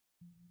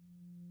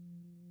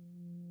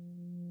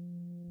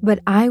But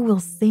I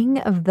will sing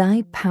of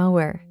thy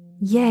power.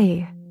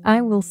 Yea, I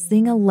will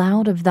sing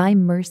aloud of thy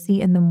mercy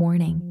in the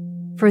morning.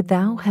 For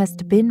thou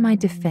hast been my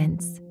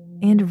defense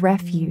and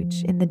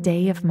refuge in the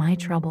day of my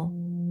trouble.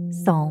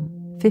 Psalm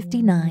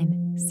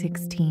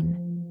 59:16.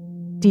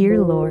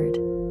 Dear Lord,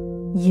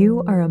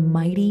 you are a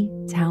mighty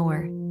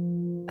tower,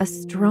 a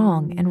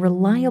strong and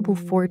reliable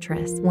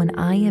fortress when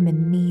I am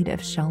in need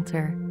of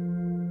shelter.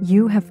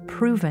 You have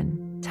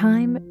proven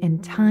time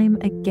and time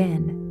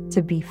again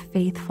to be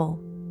faithful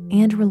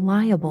and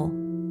reliable.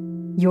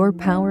 Your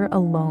power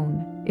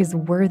alone is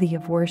worthy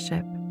of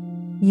worship.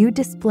 You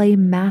display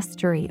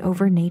mastery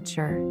over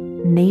nature,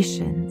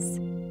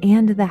 nations,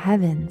 and the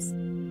heavens.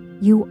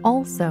 You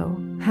also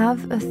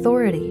have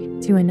authority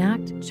to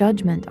enact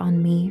judgment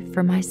on me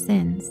for my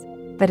sins,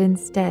 but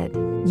instead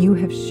you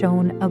have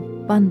shown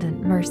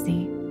abundant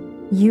mercy.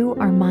 You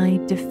are my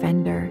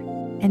defender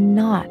and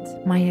not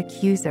my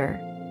accuser.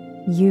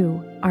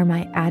 You are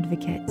my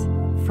advocate,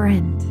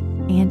 friend,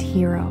 and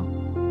hero.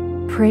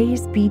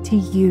 Praise be to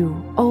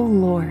you, O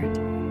Lord.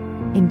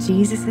 In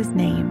Jesus'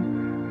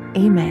 name,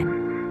 amen.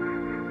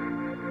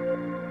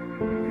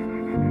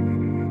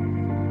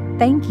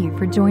 Thank you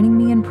for joining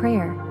me in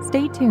prayer.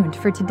 Stay tuned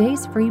for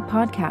today's free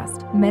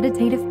podcast,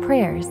 Meditative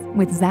Prayers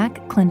with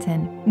Zach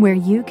Clinton, where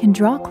you can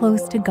draw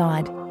close to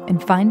God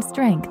and find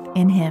strength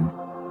in Him.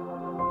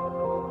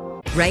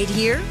 Right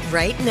here,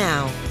 right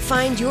now.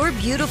 Find your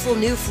beautiful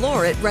new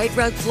floor at Right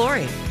Rug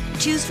Flooring.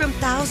 Choose from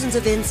thousands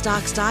of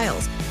in-stock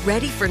styles,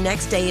 ready for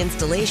next day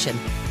installation,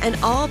 and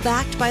all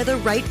backed by the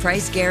right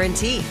price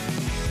guarantee.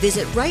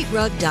 Visit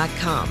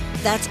rightrug.com.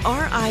 That's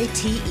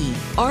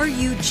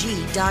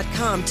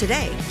RITERUG.com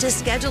today to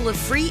schedule a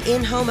free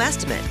in-home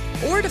estimate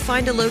or to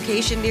find a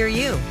location near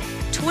you.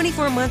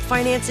 24-month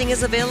financing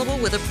is available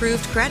with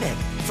approved credit.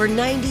 For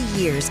 90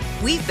 years,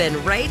 we've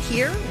been right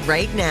here,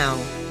 right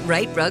now.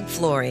 Right Rug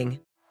Flooring.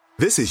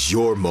 This is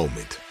your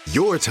moment,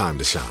 your time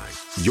to shine,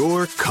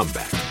 your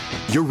comeback.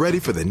 You're ready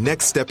for the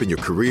next step in your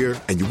career,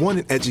 and you want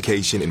an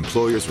education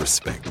employers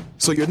respect.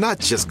 So you're not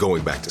just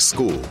going back to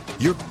school,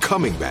 you're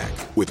coming back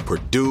with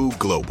Purdue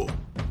Global.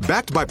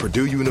 Backed by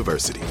Purdue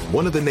University,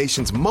 one of the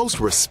nation's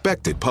most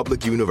respected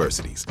public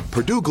universities,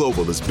 Purdue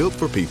Global is built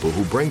for people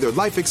who bring their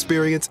life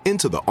experience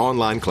into the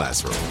online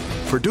classroom.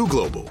 Purdue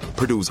Global,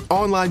 Purdue's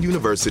online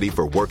university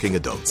for working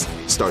adults.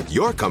 Start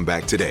your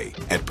comeback today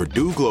at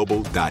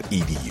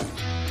purdueglobal.edu.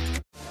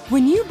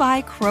 When you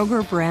buy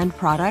Kroger brand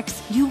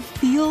products, you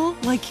feel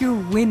like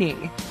you're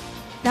winning.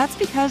 That's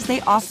because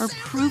they offer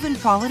proven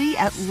quality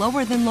at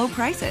lower than low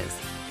prices.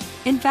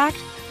 In fact,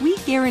 we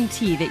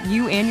guarantee that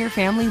you and your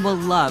family will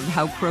love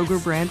how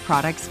Kroger brand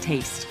products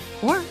taste,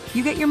 or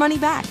you get your money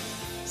back.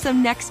 So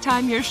next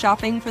time you're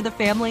shopping for the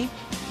family,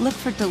 look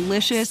for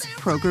delicious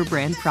Kroger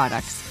brand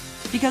products,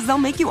 because they'll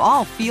make you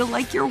all feel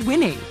like you're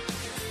winning.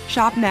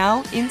 Shop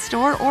now,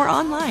 in-store, or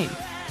online.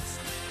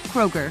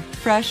 Kroger,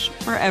 fresh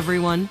for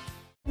everyone.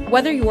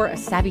 Whether you're a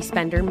savvy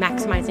spender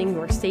maximizing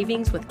your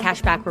savings with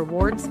cashback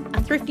rewards,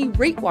 a thrifty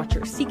rate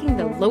watcher seeking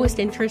the lowest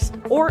interest,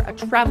 or a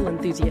travel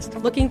enthusiast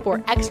looking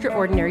for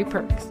extraordinary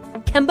perks,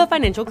 Kemba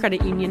Financial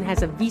Credit Union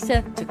has a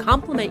visa to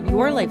complement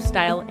your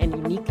lifestyle and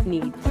unique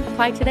needs.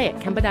 Apply today at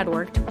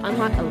Kemba.org to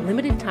unlock a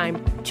limited-time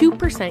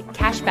 2%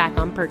 cash back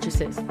on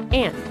purchases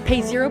and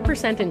pay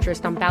 0%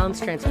 interest on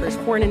balance transfers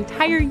for an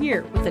entire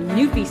year with a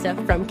new visa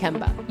from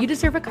Kemba. You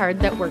deserve a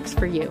card that works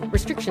for you.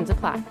 Restrictions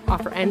apply.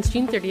 Offer ends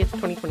June 30th,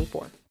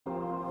 2024.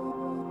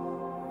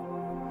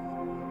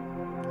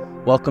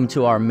 Welcome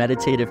to our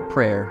meditative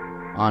prayer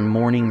on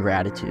morning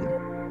gratitude.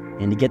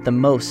 And to get the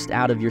most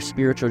out of your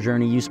spiritual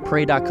journey, use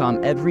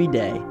pray.com every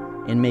day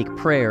and make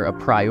prayer a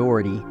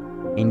priority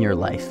in your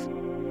life.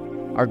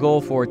 Our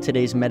goal for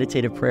today's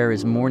meditative prayer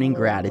is morning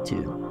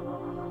gratitude.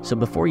 So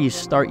before you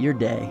start your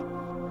day,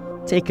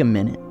 take a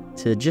minute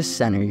to just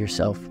center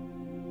yourself.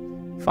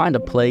 Find a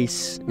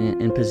place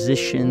and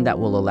position that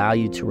will allow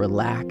you to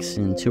relax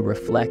and to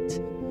reflect.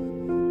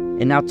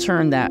 And now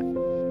turn that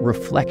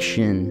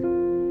reflection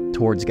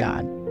towards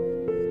God.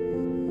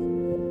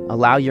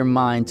 Allow your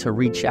mind to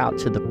reach out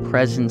to the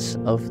presence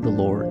of the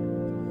Lord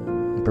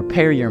and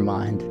prepare your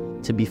mind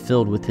to be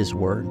filled with His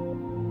Word.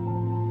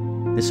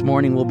 This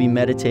morning we'll be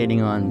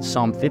meditating on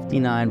Psalm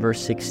 59,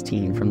 verse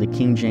 16 from the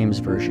King James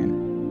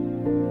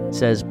Version. It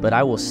says, "But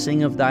I will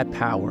sing of thy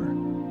power,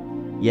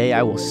 yea,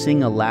 I will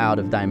sing aloud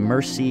of thy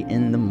mercy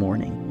in the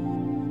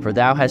morning. For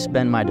thou hast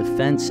been my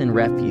defense and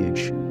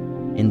refuge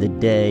in the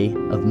day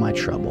of my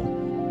trouble."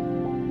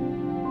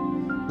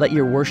 Let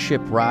your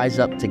worship rise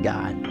up to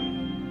God.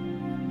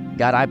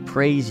 God, I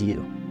praise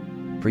you,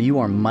 for you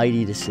are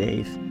mighty to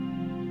save.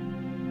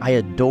 I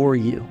adore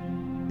you,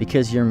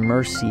 because your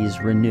mercies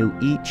renew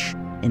each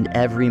and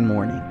every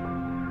morning.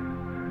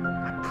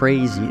 I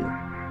praise you,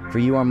 for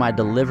you are my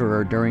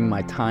deliverer during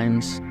my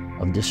times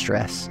of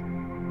distress.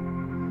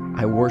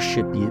 I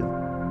worship you,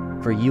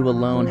 for you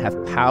alone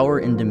have power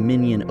and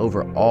dominion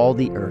over all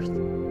the earth.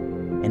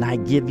 And I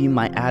give you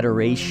my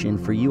adoration,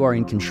 for you are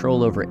in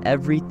control over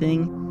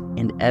everything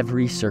and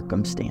every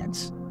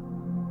circumstance.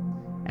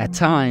 At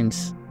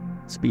times,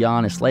 let's be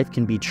honest, life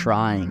can be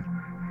trying,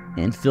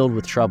 and filled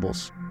with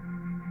troubles.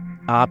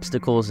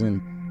 Obstacles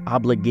and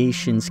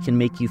obligations can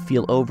make you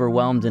feel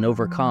overwhelmed and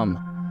overcome.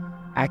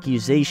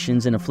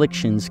 Accusations and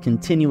afflictions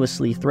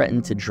continuously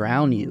threaten to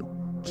drown you.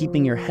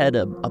 Keeping your head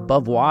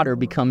above water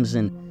becomes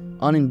an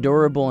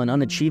unendurable and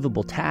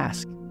unachievable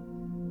task.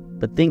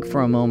 But think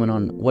for a moment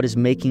on what is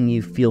making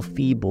you feel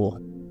feeble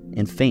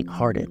and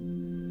faint-hearted.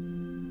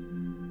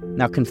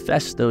 Now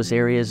confess those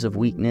areas of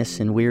weakness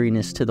and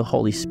weariness to the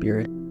Holy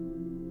Spirit.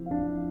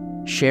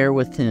 Share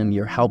with Him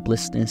your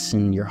helplessness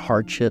and your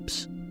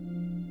hardships.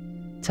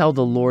 Tell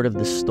the Lord of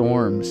the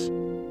storms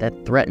that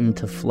threaten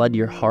to flood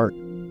your heart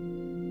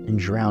and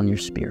drown your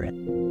spirit.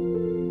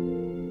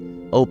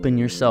 Open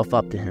yourself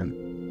up to Him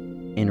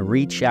and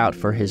reach out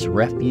for His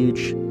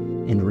refuge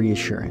and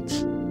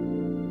reassurance.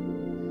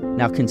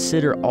 Now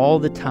consider all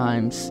the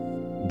times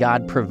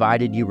God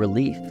provided you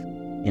relief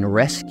and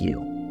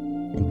rescue,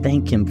 and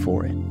thank Him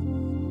for it.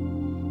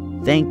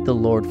 Thank the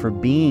Lord for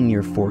being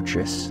your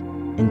fortress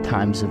in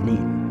times of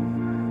need.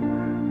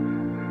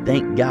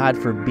 Thank God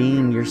for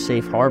being your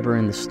safe harbor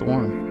in the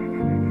storm.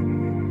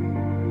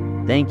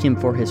 Thank Him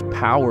for His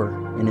power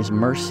and His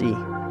mercy.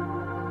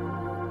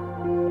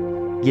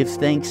 Give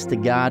thanks to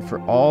God for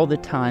all the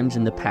times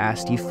in the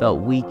past you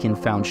felt weak and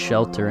found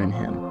shelter in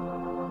Him.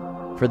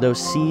 For those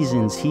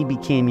seasons, He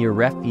became your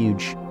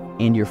refuge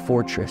and your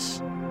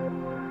fortress.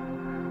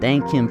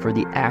 Thank Him for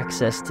the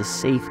access to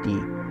safety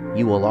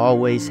you will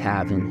always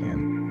have in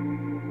Him.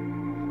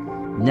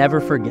 Never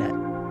forget,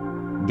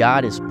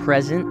 God is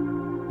present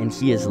and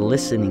He is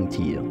listening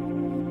to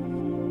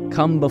you.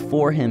 Come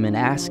before Him and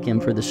ask Him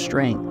for the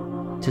strength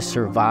to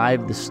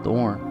survive the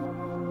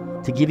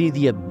storm, to give you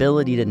the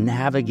ability to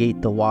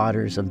navigate the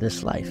waters of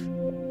this life.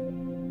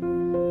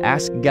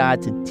 Ask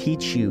God to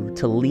teach you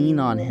to lean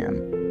on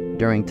Him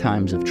during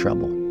times of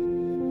trouble,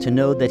 to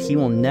know that He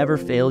will never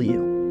fail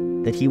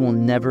you, that He will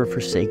never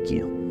forsake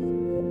you.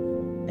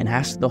 And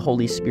ask the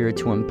Holy Spirit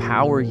to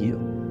empower you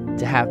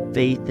to have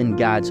faith in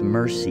God's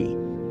mercy,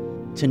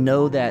 to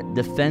know that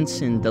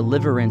defense and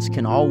deliverance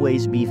can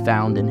always be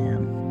found in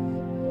Him.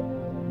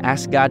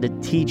 Ask God to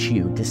teach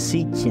you to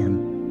seek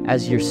Him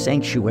as your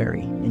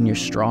sanctuary and your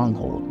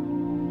stronghold,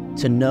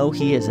 to know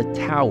He is a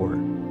tower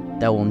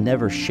that will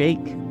never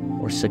shake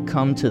or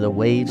succumb to the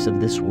waves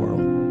of this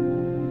world.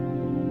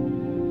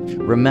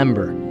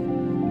 Remember,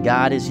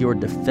 God is your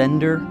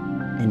defender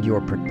and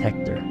your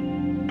protector.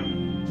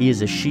 He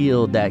is a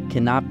shield that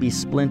cannot be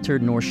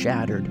splintered nor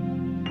shattered.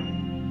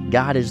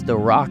 God is the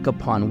rock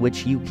upon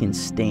which you can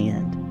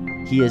stand.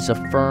 He is a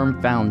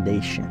firm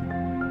foundation.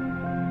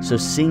 So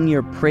sing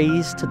your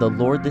praise to the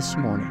Lord this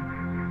morning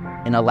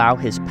and allow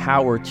His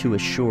power to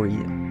assure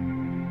you.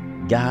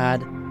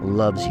 God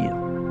loves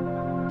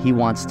you. He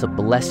wants to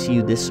bless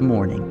you this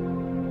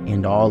morning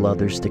and all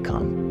others to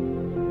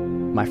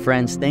come. My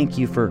friends, thank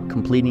you for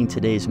completing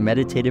today's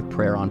meditative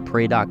prayer on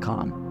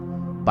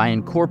pray.com. By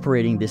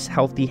incorporating this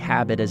healthy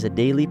habit as a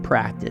daily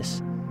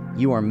practice,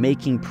 you are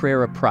making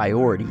prayer a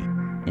priority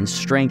and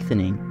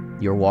strengthening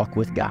your walk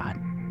with God.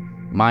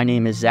 My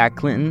name is Zach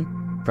Clinton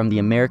from the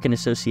American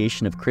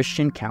Association of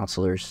Christian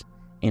Counselors,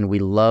 and we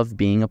love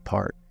being a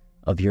part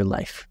of your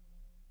life.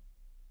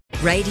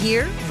 Right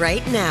here,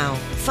 right now.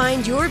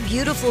 Find your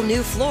beautiful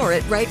new floor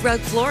at Right Rug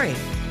Flooring.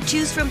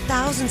 Choose from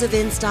thousands of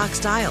in-stock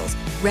styles,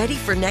 ready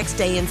for next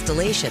day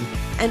installation,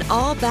 and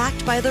all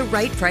backed by the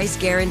right price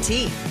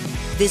guarantee.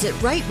 Visit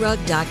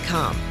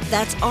rightrug.com.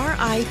 That's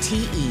RITERUG.com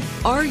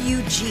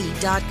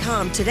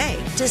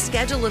today to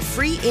schedule a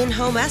free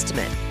in-home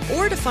estimate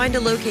or to find a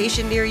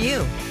location near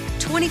you.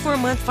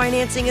 24-month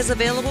financing is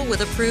available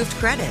with approved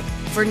credit.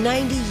 For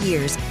 90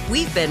 years,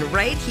 we've been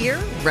right here,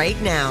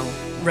 right now.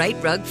 Right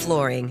Rug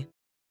Flooring.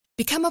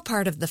 Become a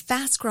part of the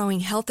fast-growing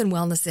health and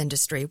wellness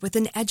industry with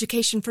an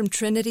education from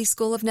Trinity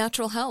School of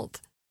Natural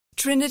Health.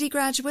 Trinity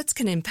graduates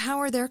can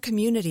empower their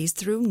communities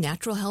through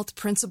natural health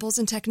principles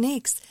and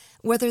techniques,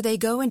 whether they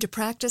go into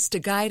practice to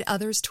guide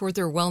others toward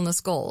their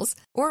wellness goals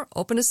or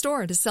open a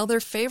store to sell their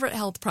favorite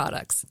health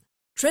products.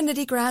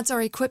 Trinity grads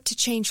are equipped to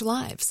change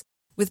lives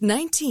with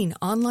 19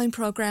 online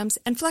programs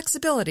and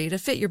flexibility to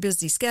fit your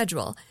busy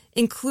schedule,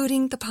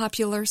 including the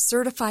popular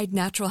Certified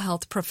Natural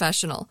Health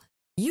Professional.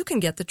 You can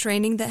get the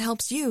training that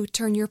helps you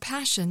turn your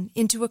passion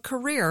into a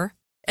career.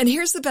 And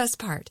here's the best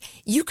part.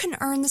 You can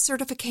earn the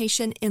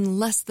certification in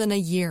less than a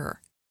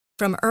year.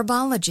 From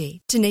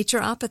herbology to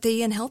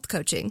naturopathy and health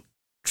coaching,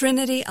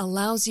 Trinity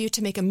allows you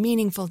to make a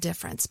meaningful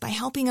difference by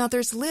helping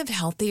others live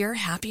healthier,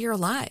 happier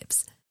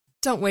lives.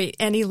 Don't wait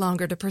any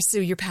longer to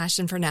pursue your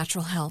passion for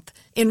natural health.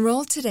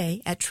 Enroll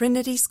today at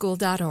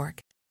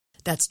trinityschool.org.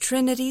 That's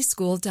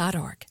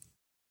trinityschool.org.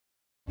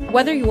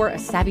 Whether you're a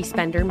savvy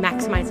spender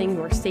maximizing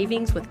your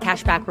savings with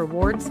cashback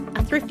rewards,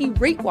 a thrifty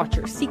rate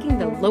watcher seeking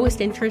the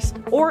lowest interest,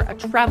 or a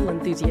travel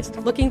enthusiast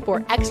looking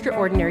for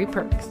extraordinary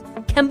perks,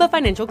 Kemba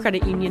Financial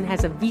Credit Union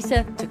has a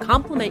visa to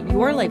complement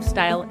your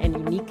lifestyle and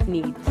unique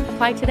needs.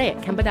 Apply today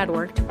at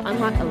Kemba.org to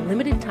unlock a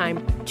limited-time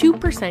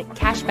 2%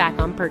 cash back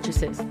on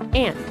purchases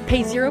and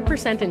pay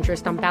 0%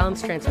 interest on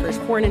balance transfers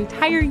for an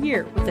entire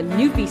year with a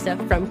new visa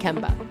from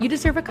Kemba. You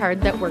deserve a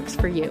card that works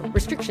for you.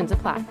 Restrictions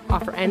apply.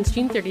 Offer ends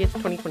June 30th,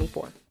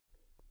 2024.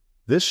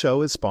 This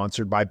show is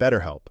sponsored by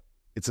BetterHelp.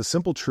 It's a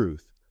simple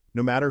truth.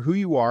 No matter who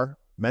you are,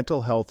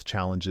 mental health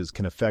challenges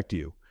can affect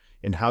you,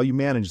 and how you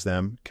manage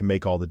them can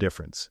make all the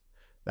difference.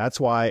 That's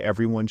why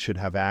everyone should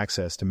have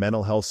access to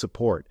mental health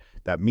support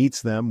that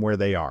meets them where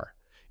they are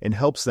and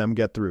helps them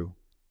get through.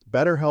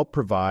 BetterHelp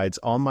provides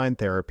online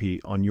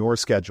therapy on your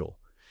schedule.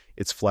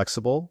 It's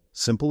flexible,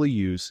 simple to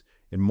use,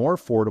 and more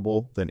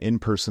affordable than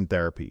in-person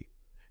therapy.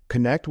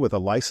 Connect with a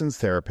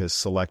licensed therapist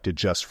selected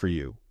just for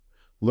you.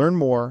 Learn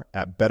more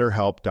at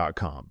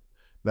BetterHelp.com.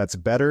 That's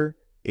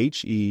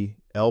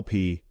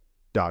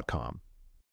BetterHelp.com.